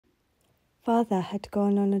Father had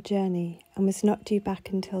gone on a journey and was not due back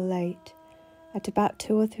until late. At about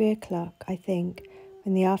 2 or 3 o'clock, I think,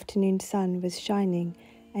 when the afternoon sun was shining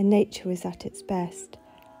and nature was at its best,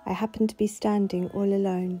 I happened to be standing all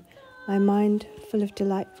alone, my mind full of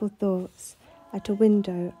delightful thoughts, at a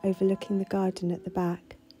window overlooking the garden at the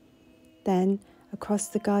back. Then, across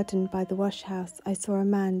the garden by the wash-house, I saw a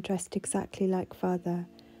man dressed exactly like Father,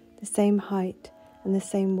 the same height and the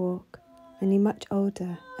same walk, only much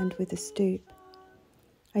older and with a stoop.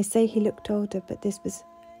 I say he looked older, but this was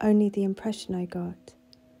only the impression I got.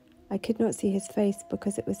 I could not see his face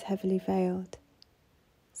because it was heavily veiled.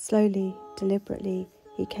 Slowly, deliberately,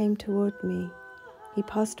 he came toward me. He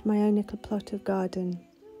passed my own little plot of garden,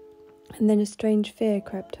 and then a strange fear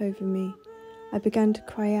crept over me. I began to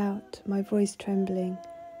cry out, my voice trembling,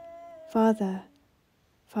 "Father,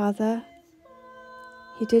 Father!"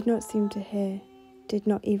 He did not seem to hear, did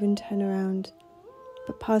not even turn around,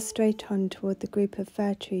 but passed straight on toward the group of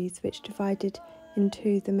fir trees which divided in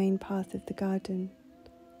two the main path of the garden.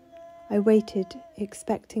 I waited,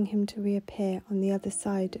 expecting him to reappear on the other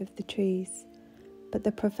side of the trees, but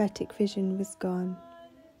the prophetic vision was gone.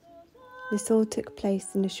 This all took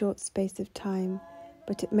place in a short space of time,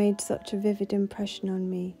 but it made such a vivid impression on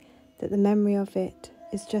me that the memory of it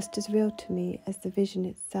is just as real to me as the vision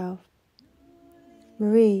itself.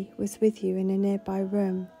 Marie was with you in a nearby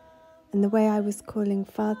room, and the way I was calling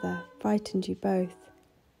Father frightened you both.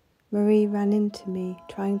 Marie ran into me,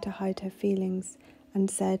 trying to hide her feelings, and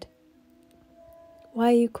said, "Why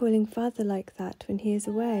are you calling Father like that when he is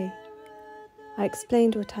away?" I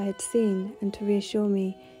explained what I had seen, and to reassure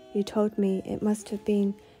me, you told me it must have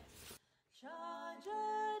been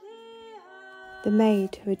the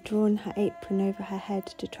maid who had drawn her apron over her head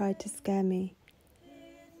to try to scare me.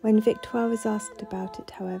 When Victoire was asked about it,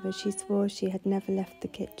 however, she swore she had never left the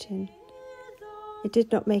kitchen. It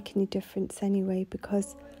did not make any difference anyway,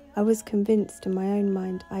 because I was convinced in my own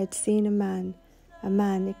mind I had seen a man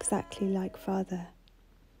exactly like Father.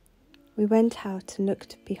 We went out and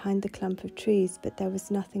looked behind the clump of trees, but there was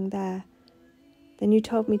nothing there. Then you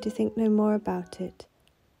told me to think no more about it.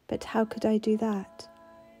 But how could I do that?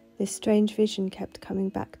 This strange vision kept coming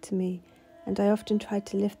back to me, and I often tried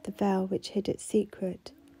to lift the veil which hid its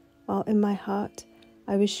secret, while in my heart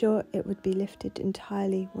I was sure it would be lifted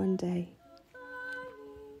entirely one day.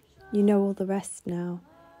 You know all the rest now.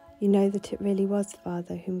 You know that it really was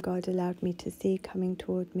Father whom God allowed me to see coming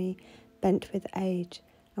toward me, bent with age,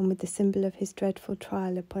 and with the symbol of his dreadful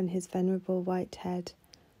trial upon his venerable white head.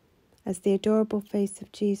 As the adorable face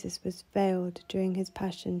of Jesus was veiled during his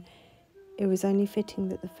passion, it was only fitting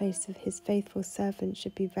that the face of his faithful servant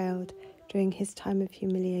should be veiled during his time of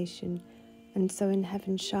humiliation, and so in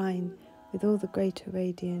heaven shine with all the greater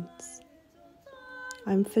radiance.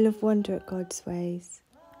 I am full of wonder at God's ways.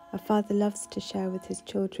 A father loves to share with his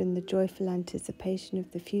children the joyful anticipation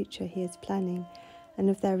of the future he is planning and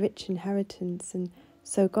of their rich inheritance, and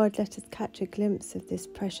so God let us catch a glimpse of this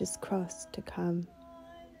precious cross to come.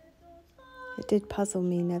 It did puzzle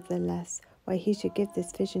me, nevertheless, why he should give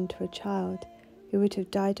this vision to a child who would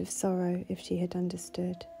have died of sorrow if she had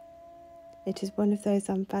understood. It is one of those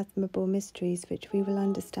unfathomable mysteries which we will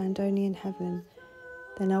understand only in heaven.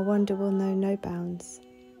 Then our wonder will know no bounds.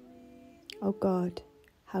 O God,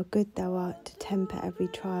 how good thou art to temper every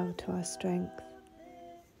trial to our strength.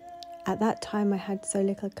 At that time I had so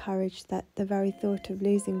little courage that the very thought of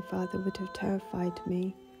losing Father would have terrified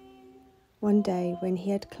me. One day, when he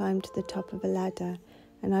had climbed to the top of a ladder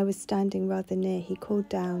and I was standing rather near, he called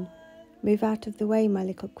down, "Move out of the way, my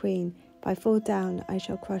little queen. If I fall down, I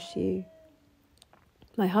shall crush you."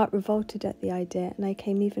 My heart revolted at the idea, and I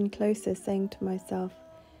came even closer, saying to myself,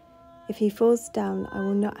 "If he falls down, I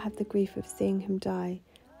will not have the grief of seeing him die.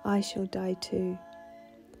 I shall die too."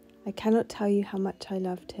 I cannot tell you how much I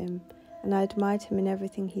loved him, and I admired him in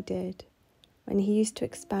everything he did. When he used to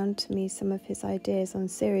expound to me some of his ideas on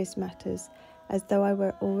serious matters, as though I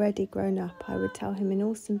were already grown up, I would tell him in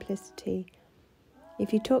all simplicity,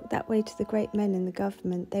 "If you talked that way to the great men in the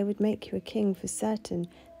government, they would make you a king for certain,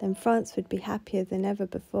 then France would be happier than ever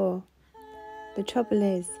before. The trouble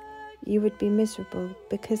is, you would be miserable,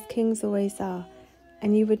 because kings always are,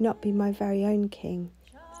 and you would not be my very own king,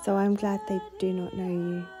 so I am glad they do not know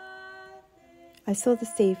you." I saw the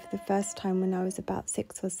sea for the first time when I was about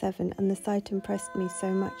 6 or 7, and the sight impressed me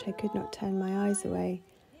so much I could not turn my eyes away.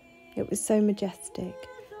 It was so majestic,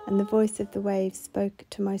 and the voice of the waves spoke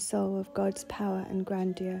to my soul of God's power and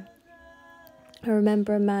grandeur. I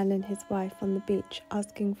remember a man and his wife on the beach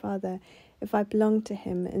asking Father if I belonged to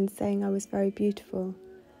him and saying I was very beautiful.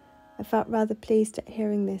 I felt rather pleased at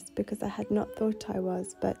hearing this because I had not thought I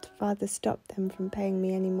was, but Father stopped them from paying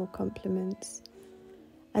me any more compliments,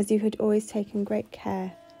 as you had always taken great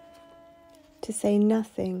care to say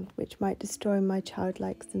nothing which might destroy my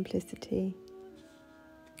childlike simplicity.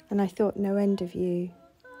 And I thought no end of you.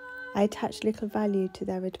 I attached little value to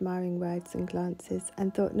their admiring words and glances,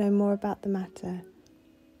 and thought no more about the matter.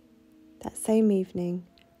 That same evening,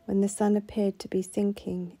 when the sun appeared to be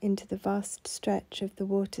sinking into the vast stretch of the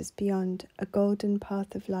waters beyond, a golden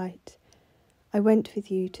path of light, I went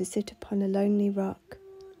with you to sit upon a lonely rock.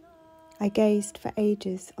 I gazed for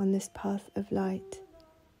ages on this path of light,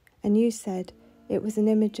 and you said it was an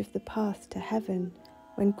image of the path to heaven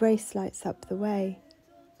when grace lights up the way.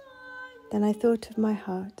 Then I thought of my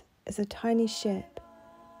heart as a tiny ship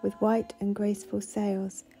with white and graceful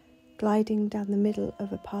sails gliding down the middle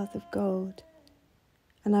of a path of gold,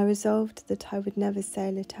 and I resolved that I would never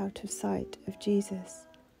sail it out of sight of Jesus,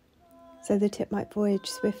 so that it might voyage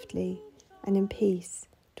swiftly and in peace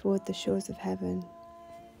toward the shores of heaven.